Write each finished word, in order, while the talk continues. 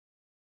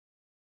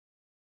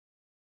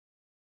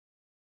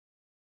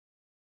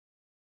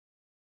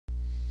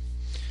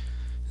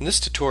In this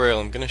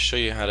tutorial, I'm going to show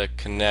you how to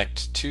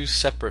connect two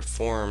separate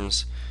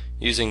forms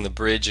using the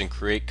bridge and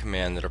create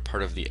command that are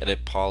part of the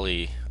edit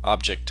poly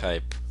object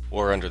type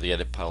or under the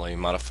edit poly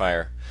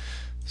modifier.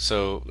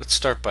 So let's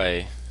start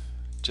by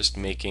just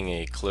making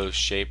a closed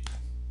shape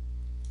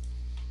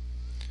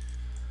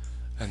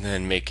and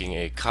then making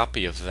a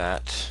copy of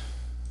that.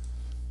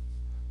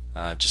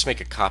 Just make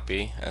a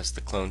copy as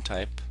the clone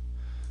type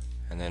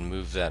and then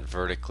move that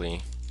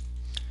vertically,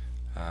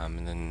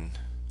 and then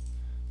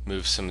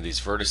move some of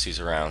these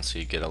vertices around so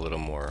you get a little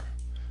more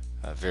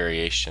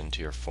variation to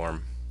your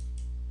form.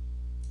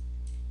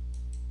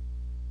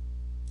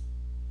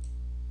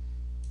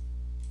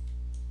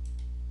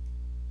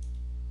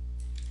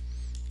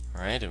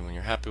 Alright, and when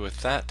you're happy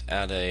with that,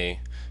 add a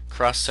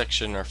cross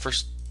section, or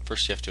first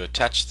you have to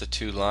attach the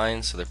two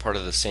lines so they're part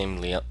of the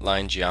same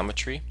line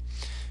geometry,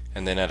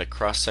 and then add a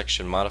cross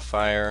section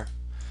modifier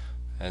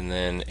and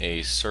then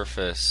a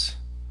surface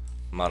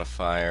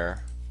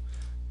modifier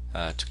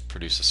to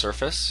produce a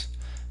surface.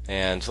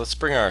 And let's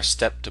bring our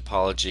step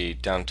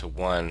topology down to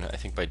 1. I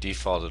think by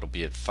default it'll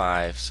be at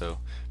 5, so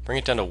bring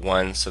it down to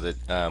 1 so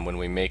that when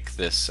we make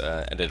this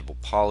editable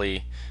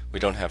poly, we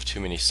don't have too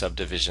many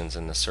subdivisions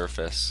in the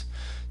surface.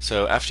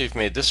 So after you've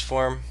made this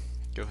form,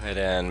 go ahead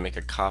and make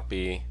a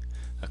copy,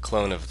 a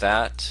clone of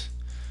that,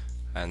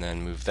 and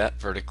then move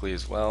that vertically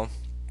as well.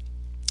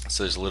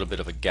 So there's a little bit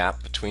of a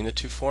gap between the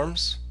two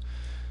forms,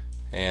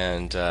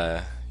 and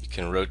you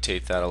can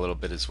rotate that a little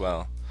bit as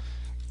well.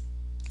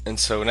 And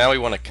so now we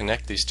want to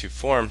connect these two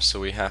forms, so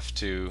we have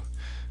to,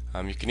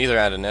 you can either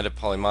add an edit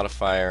poly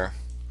modifier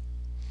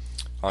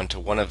onto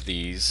one of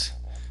these.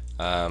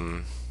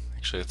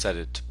 Actually, let's add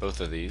it to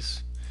both of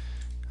these.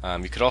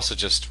 You could also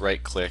just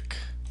right click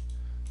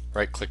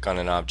on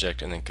an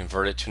object and then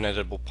convert it to an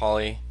editable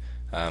poly,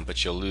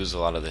 but you'll lose a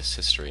lot of this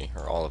history,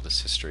 or all of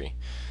this history.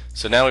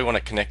 So now we want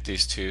to connect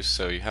these two,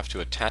 so you have to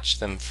attach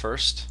them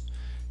first,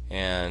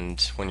 and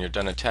when you're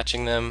done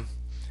attaching them,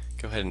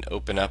 go ahead and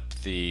open up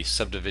the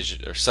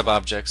subdivision or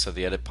sub-objects of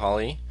the edit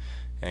poly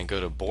and go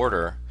to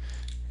border,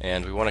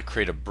 and we want to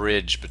create a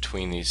bridge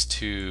between these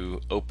two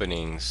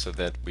openings so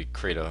that we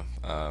create a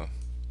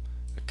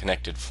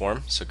connected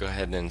form. So go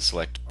ahead and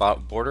select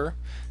border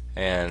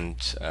and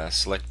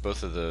select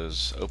both of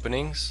those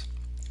openings,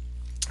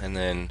 and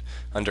then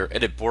under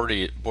edit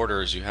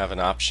borders you have an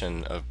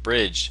option of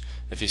bridge.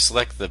 If you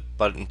select the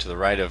button to the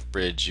right of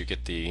bridge, you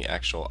get the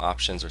actual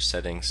options or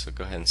settings, so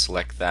go ahead and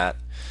select that.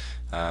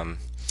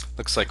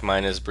 Looks like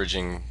mine is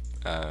bridging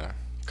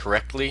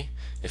correctly.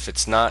 If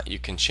it's not, you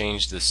can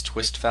change this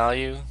twist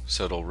value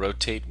so it'll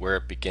rotate where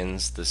it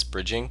begins this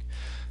bridging,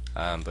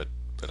 but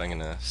I'm going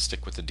to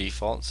stick with the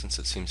default since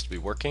it seems to be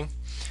working.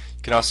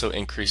 You can also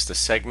increase the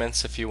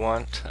segments if you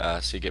want,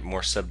 so you get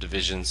more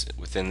subdivisions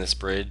within this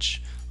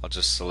bridge. I'll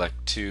just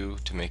select 2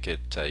 to make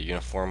it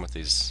uniform with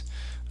these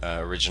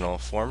original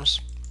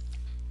forms.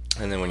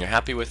 And then when you're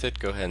happy with it,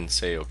 go ahead and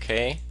say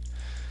OK.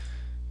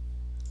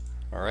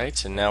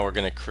 Alright, and now we're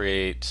going to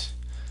create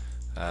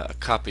a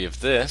copy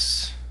of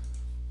this.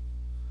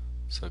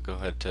 So go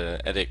ahead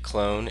to edit,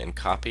 clone, and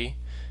copy,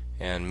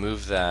 and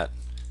move that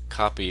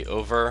copy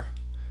over,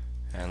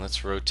 and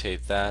let's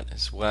rotate that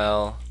as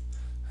well,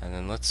 and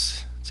then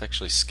let's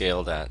actually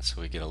scale that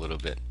so we get a little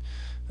bit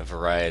of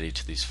variety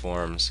to these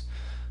forms.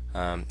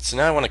 So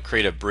now I want to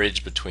create a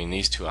bridge between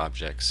these two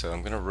objects, so I'm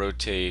going to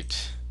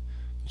rotate,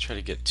 try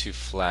to get two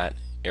flat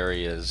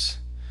areas,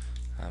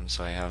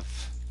 so I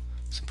have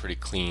some pretty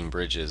clean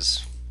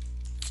bridges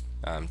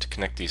to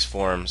connect these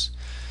forms.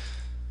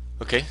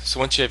 Okay, so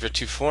once you have your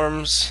two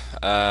forms,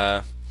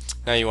 now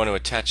you want to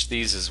attach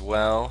these as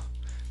well,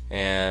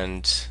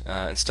 and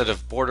instead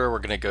of border we're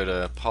going to go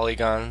to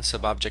polygon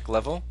sub-object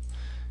level,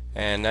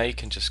 and now you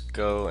can just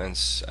go and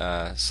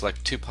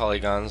select 2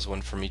 polygons,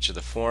 one from each of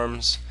the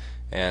forms,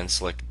 and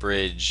select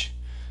bridge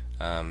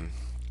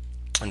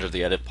under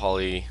the edit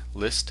poly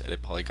list,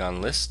 edit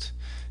polygon list,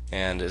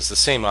 and it's the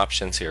same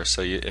options here.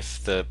 So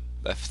if the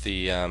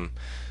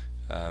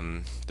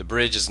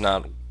bridge is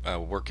not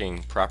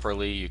working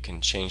properly, you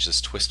can change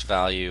this twist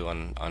value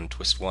on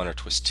twist 1 or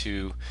twist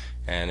 2,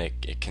 and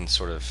it can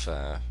sort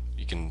of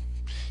you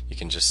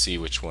can just see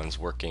which one's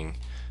working.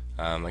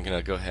 I'm going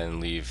to go ahead and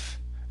leave.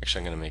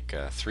 Actually, I'm going to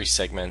make 3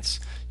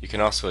 segments. You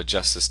can also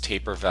adjust this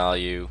taper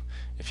value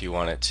if you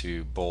want it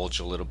to bulge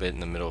a little bit in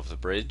the middle of the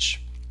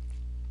bridge,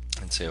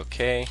 and say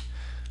OK.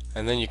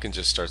 And then you can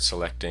just start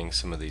selecting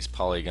some of these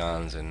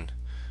polygons and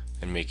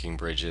making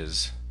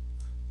bridges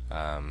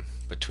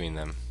between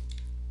them.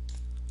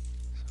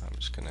 So I'm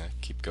just going to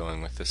keep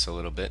going with this a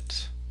little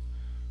bit.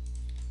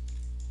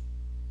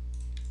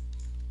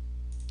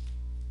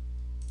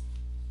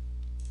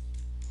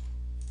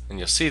 And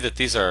you'll see that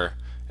these are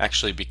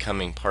actually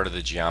becoming part of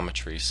the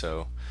geometry,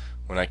 so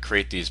when I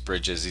create these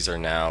bridges, these are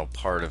now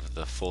part of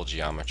the full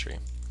geometry.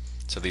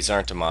 So these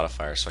aren't a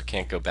modifier, so I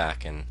can't go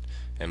back and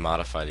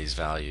modify these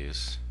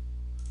values.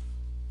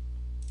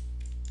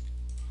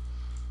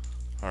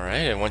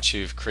 Alright, and once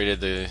you've created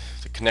the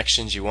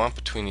connections you want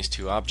between these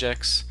two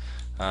objects,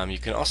 you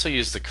can also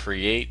use the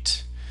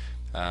create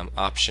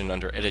option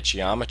under Edit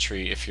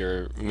Geometry if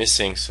you're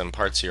missing some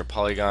parts of your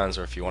polygons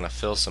or if you want to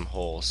fill some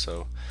holes.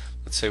 So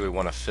let's say we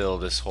want to fill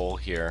this hole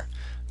here.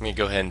 I'm going to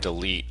go ahead and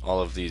delete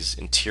all of these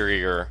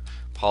interior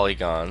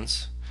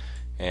polygons,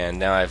 and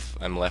now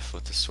I'm left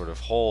with the sort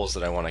of holes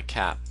that I want to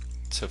cap.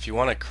 So if you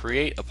want to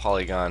create a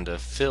polygon to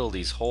fill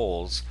these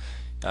holes,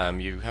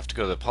 you have to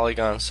go to the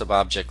polygon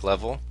subobject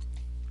level,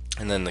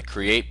 and then the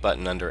create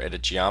button under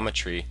Edit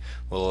Geometry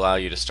will allow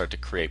you to start to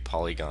create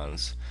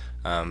polygons.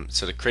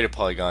 So to create a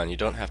polygon, you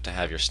don't have to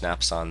have your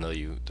snaps on, though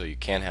you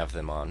can have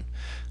them on.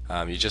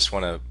 You just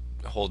want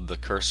to hold the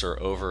cursor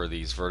over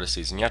these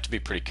vertices, and you have to be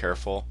pretty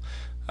careful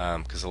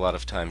because a lot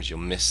of times you'll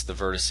miss the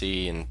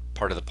vertice and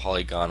part of the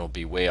polygon will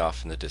be way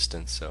off in the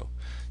distance. So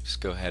just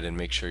go ahead and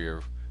make sure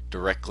you're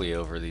directly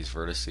over these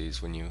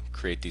vertices when you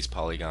create these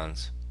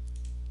polygons.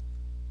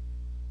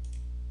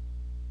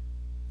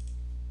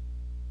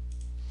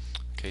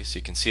 Okay, so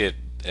you can see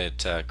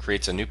it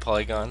creates a new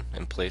polygon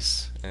in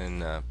place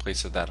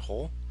of that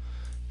hole.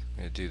 I'm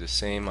going to do the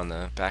same on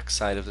the back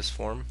side of this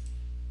form.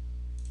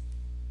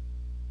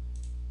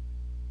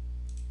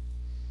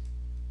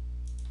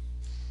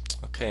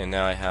 Okay, and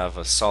now I have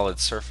a solid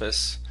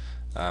surface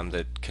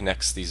that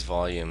connects these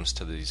volumes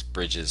to these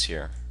bridges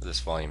here, this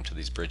volume to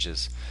these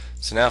bridges.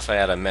 So now if I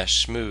add a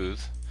mesh smooth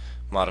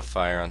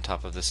modifier on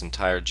top of this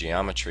entire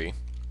geometry,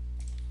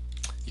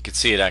 you can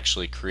see it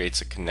actually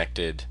creates a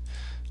connected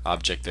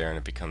object there, and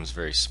it becomes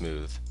very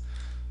smooth.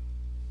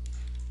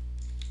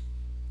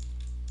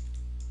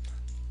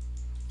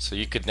 So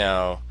you could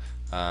now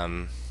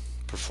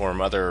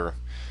perform other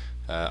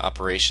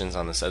operations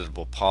on this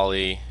editable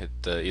poly at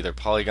the either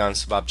polygon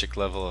subobject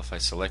level. If I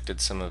selected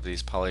some of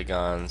these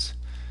polygons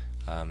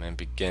and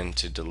begin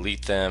to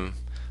delete them,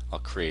 I'll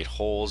create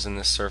holes in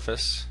this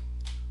surface.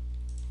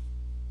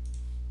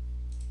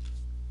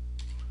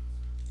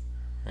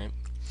 Right?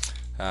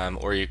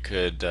 Or you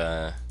could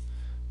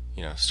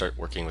start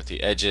working with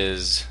the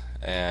edges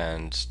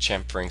and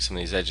chamfering some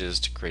of these edges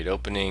to create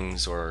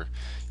openings, or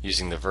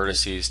using the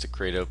vertices to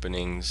create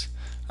openings.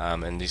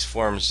 And these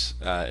forms,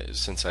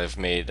 since I've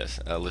made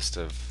a list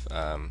of,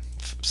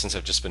 since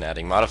I've just been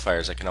adding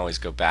modifiers, I can always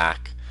go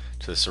back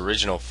to this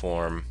original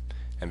form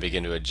and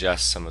begin to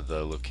adjust some of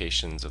the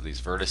locations of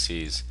these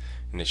vertices,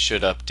 and it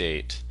should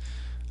update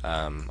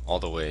all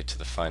the way to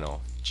the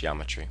final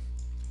geometry.